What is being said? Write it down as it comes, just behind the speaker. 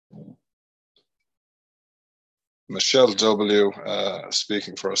Michelle W.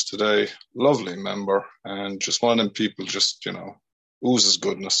 Speaking for us today. Lovely member, and just one of them people just, oozes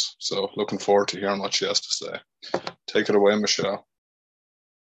goodness. So looking forward to hearing what she has to say. Take it away, Michelle.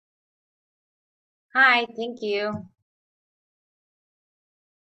 Hi, thank you.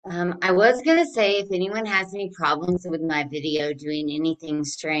 I was gonna say if anyone has any problems with my video doing anything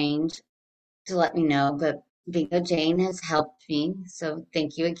strange, to let me know, but Bingo Jane has helped me, so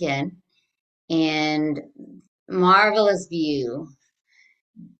thank you again. And marvelous view.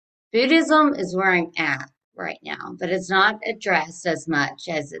 Buddhism is where I'm at right now, but it's not addressed as much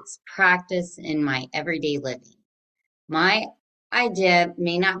as it's practiced in my everyday living. My idea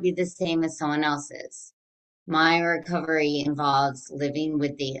may not be the same as someone else's. My recovery involves living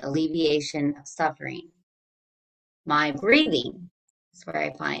with the alleviation of suffering. My breathing is where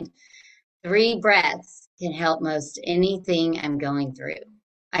I find 3 breaths can help most anything I'm going through.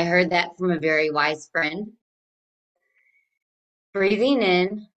 I heard that from a very wise friend. Breathing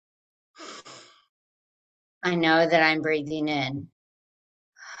in, I know that I'm breathing in.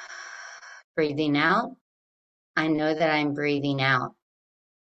 Breathing out, I know that I'm breathing out.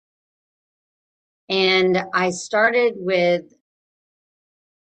 And I started with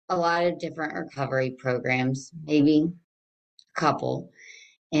a lot of different recovery programs, maybe a couple,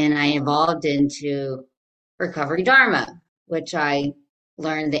 and I evolved into Recovery Dharma, which I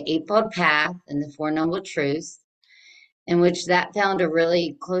learned the Eightfold Path and the Four Noble Truths, in which that found a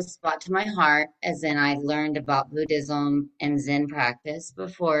really close spot to my heart, as in I learned about Buddhism and Zen practice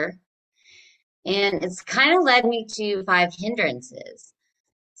before. And it's kind of led me to 5 hindrances.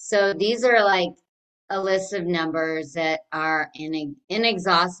 So these are like a list of numbers that are an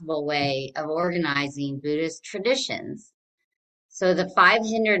inexhaustible way of organizing Buddhist traditions. So the 5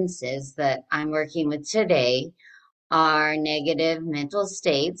 hindrances that I'm working with today are negative mental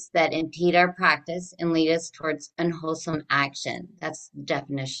states that impede our practice and lead us towards unwholesome action. That's the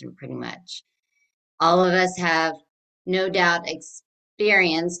definition, pretty much. All of us have no doubt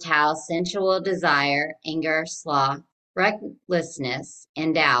experienced how sensual desire, anger, sloth, recklessness,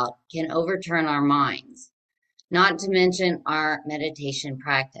 and doubt can overturn our minds, not to mention our meditation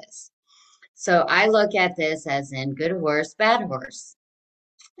practice. So I look at this as in good horse, bad horse.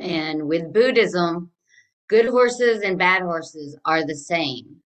 And with Buddhism, good horses and bad horses are the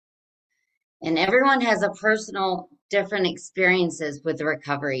same. And everyone has a personal different experiences with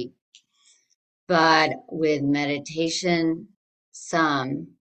recovery. But with meditation, some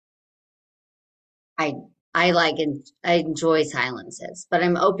I I enjoy silences, but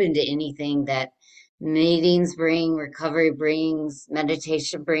I'm open to anything that meetings bring, recovery brings,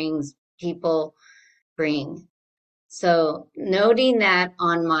 meditation brings, people bring. So noting that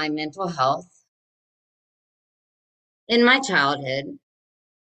on my mental health in my childhood,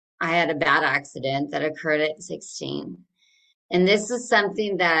 I had a bad accident that occurred at 16. And this is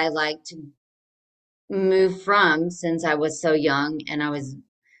something that I like to move from since I was so young and I was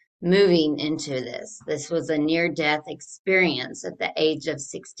moving into this. This was a near death experience at the age of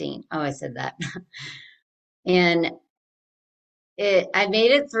 16. Oh, I said that. And I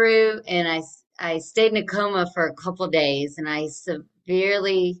made it through and I stayed in a coma for a couple days and I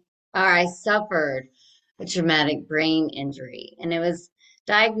suffered a traumatic brain injury. And it was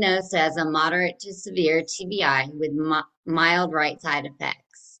diagnosed as a moderate to severe TBI with mild right side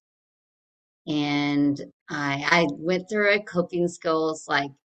effects. And I went through a coping skills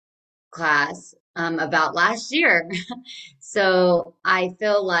like class about last year. So I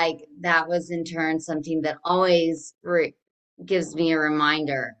feel like that was in turn something that always gives me a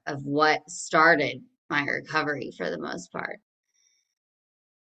reminder of what started my recovery for the most part.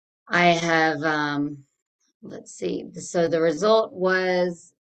 I have, let's see, so the result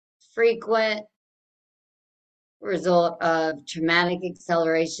was frequent result of traumatic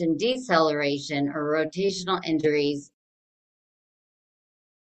acceleration, deceleration, or rotational injuries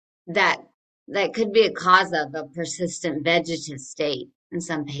that that could be a cause of a persistent vegetative state in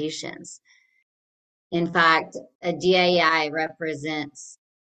some patients. In fact, a DAI represents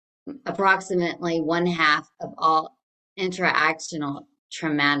approximately 1/2 of all intraactional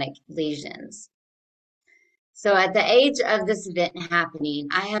traumatic lesions. So at the age of this event happening,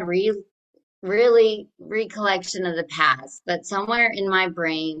 I had really recollection of the past, but somewhere in my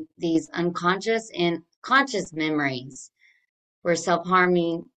brain, these unconscious and conscious memories were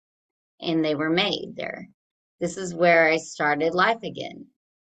self-harming and they were made there. This is where I started life again.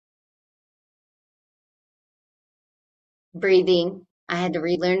 Breathing. I had to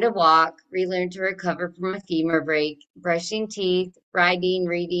relearn to walk, relearn to recover from a femur break, brushing teeth, writing,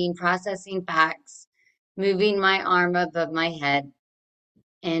 reading, processing facts, moving my arm above my head,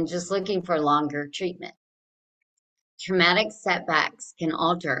 and just looking for longer treatment. traumatic setbacks can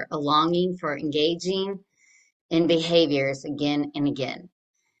alter a longing for engaging in behaviors again and again.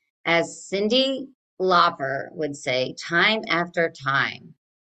 As Cindy Lauper would say, time after time.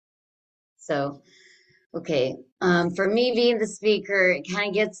 So, okay, for me being the speaker, it kind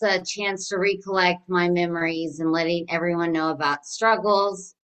of gets a chance to recollect my memories and letting everyone know about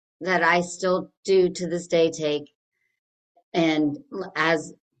struggles that I still do to this day take, and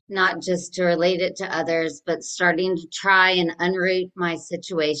as not just to relate it to others, but starting to try and unroot my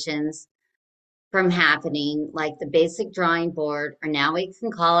situations from happening, like the basic drawing board, or now we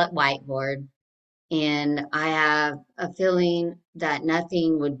can call it whiteboard. And I have a feeling that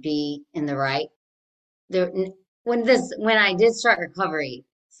nothing would be in the right there when I did start recovery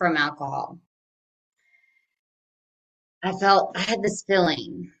from alcohol. I felt I had this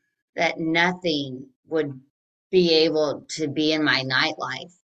feeling that nothing would be able to be in my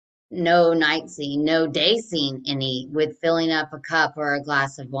nightlife. No night scene, no day scene any with filling up a cup or a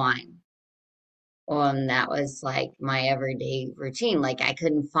glass of wine. That was like my everyday routine. Like I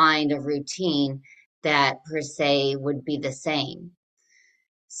couldn't find a routine that per se would be the same.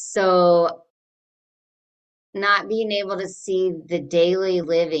 So not being able to see the daily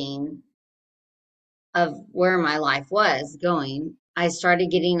living of where my life was going, I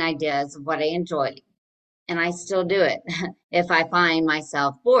started getting ideas of what I enjoyed. And I still do it. If I find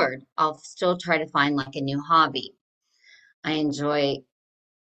myself bored, I'll still try to find like a new hobby. I enjoy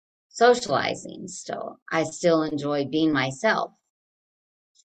socializing still. I still enjoy being myself.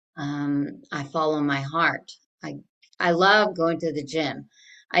 I follow my heart. I love going to the gym.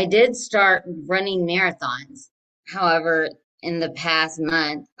 I did start running marathons. However, in the past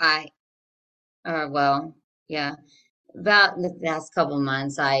month, well, yeah, about the past couple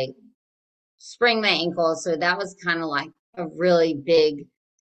months, I sprained my ankle. So that was kind of like a really big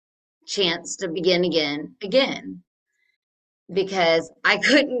chance to begin again, because I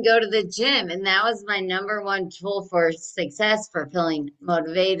couldn't go to the gym. And that was my number one tool for success, for feeling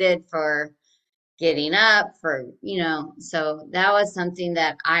motivated, for getting up, so that was something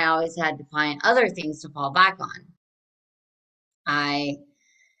that I always had to find other things to fall back on. I,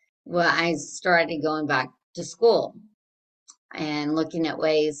 I started going back to school and looking at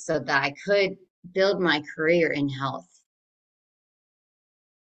ways so that I could build my career in health.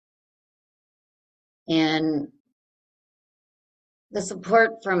 And the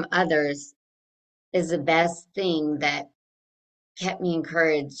support from others is the best thing that kept me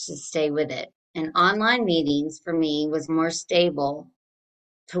encouraged to stay with it. And online meetings for me was more stable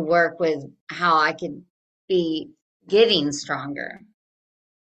to work with how I could be getting stronger.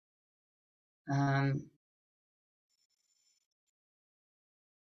 Um,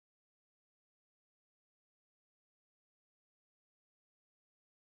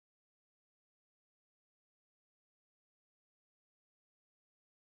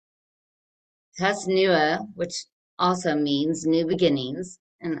 Tasnua, which also means new beginnings,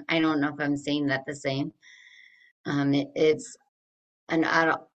 and I don't know if I'm saying that the same. It's an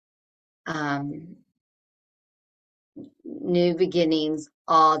um, new beginnings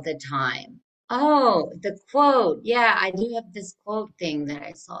all the time. Oh, the quote. Yeah, I do have this quote thing that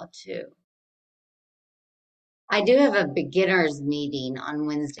I saw too. I do have a beginners meeting on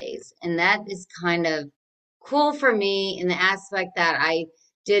Wednesdays, and that is kind of cool for me in the aspect that I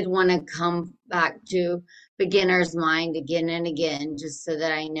did want to come back to beginner's mind again and again, just so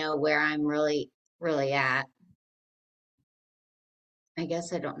that I know where I'm really at. I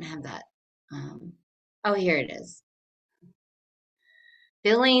guess I don't have that. Oh, here it is.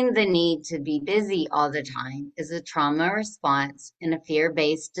 Feeling the need to be busy all the time is a trauma response and a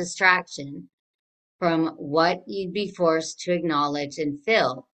fear-based distraction from what you'd be forced to acknowledge and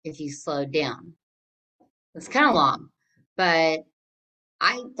feel if you slowed down. It's kind of long, but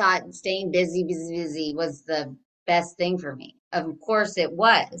I thought staying busy was the best thing for me. Of course it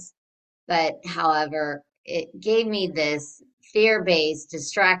was, but however, it gave me this fear-based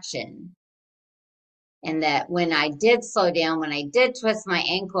distraction. And that when I did slow down, when I did twist my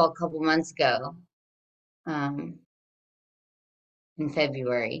ankle a couple months ago, um, in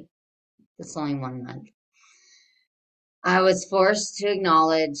February, it's only 1 month, I was forced to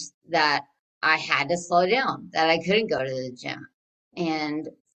acknowledge that I had to slow down, that I couldn't go to the gym. And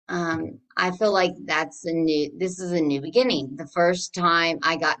I feel like this is a new beginning. The first time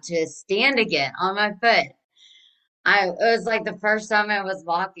I got to stand again on my foot, it was like the first time I was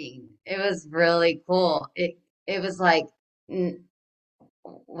walking. It was really cool. It was like,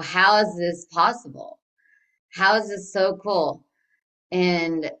 how is this possible? How is this so cool?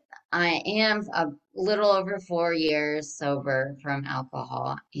 And I am a little over 4 years sober from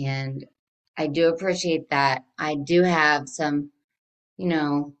alcohol, and I do appreciate that. I do have some, you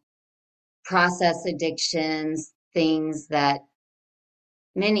know, process addictions, things that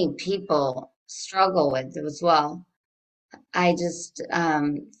many people struggle with as well. I just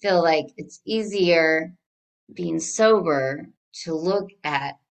feel like it's easier being sober to look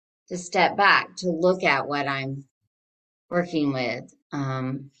at, to step back, to look at what I'm working with.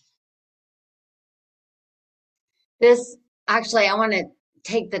 This actually, I want to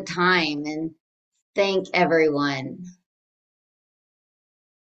take the time and thank everyone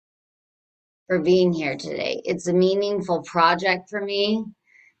for being here today. It's a meaningful project for me,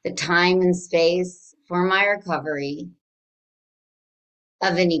 the time and space for my recovery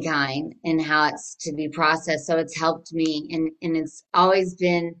of any kind and how it's to be processed. So it's helped me and it's always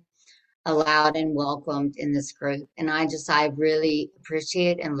been allowed and welcomed in this group. And I really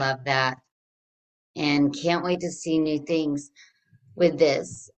appreciate and love that and can't wait to see new things with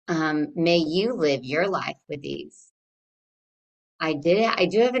this. May you live your life with these. I do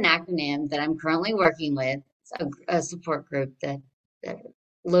have an acronym that I'm currently working with. It's a support group that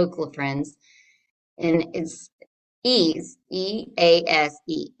local friends, and it's EASE,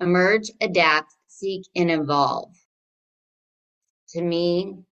 EASE, emerge, adapt, seek, and evolve. To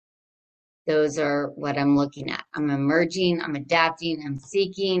me, those are what I'm looking at. I'm emerging, I'm adapting, I'm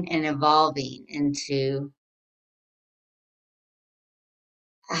seeking and evolving into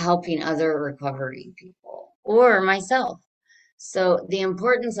helping other recovery people or myself. So the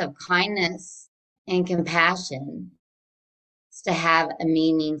importance of kindness and compassion is to have a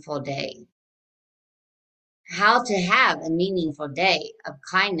meaningful day. How to have a meaningful day of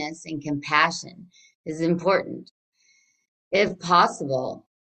kindness and compassion is important. If possible,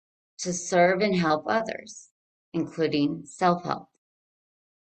 to serve and help others, including self-help.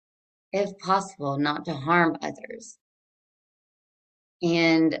 If possible, not to harm others.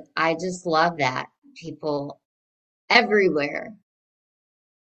 And I just love that. People everywhere.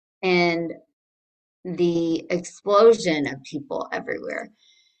 And the explosion of people everywhere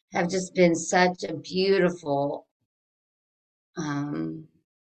have just been such a beautiful um,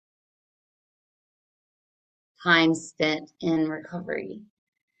 time spent in recovery.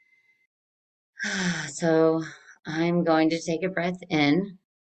 So I'm going to take a breath in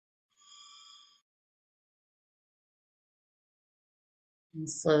and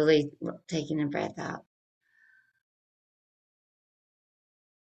slowly taking a breath out.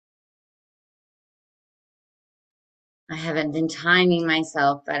 I haven't been timing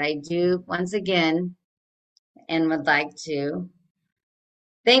myself, but I do once again and would like to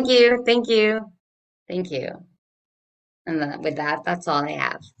thank you, thank you, thank you. And with that, that's all I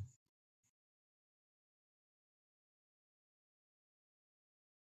have.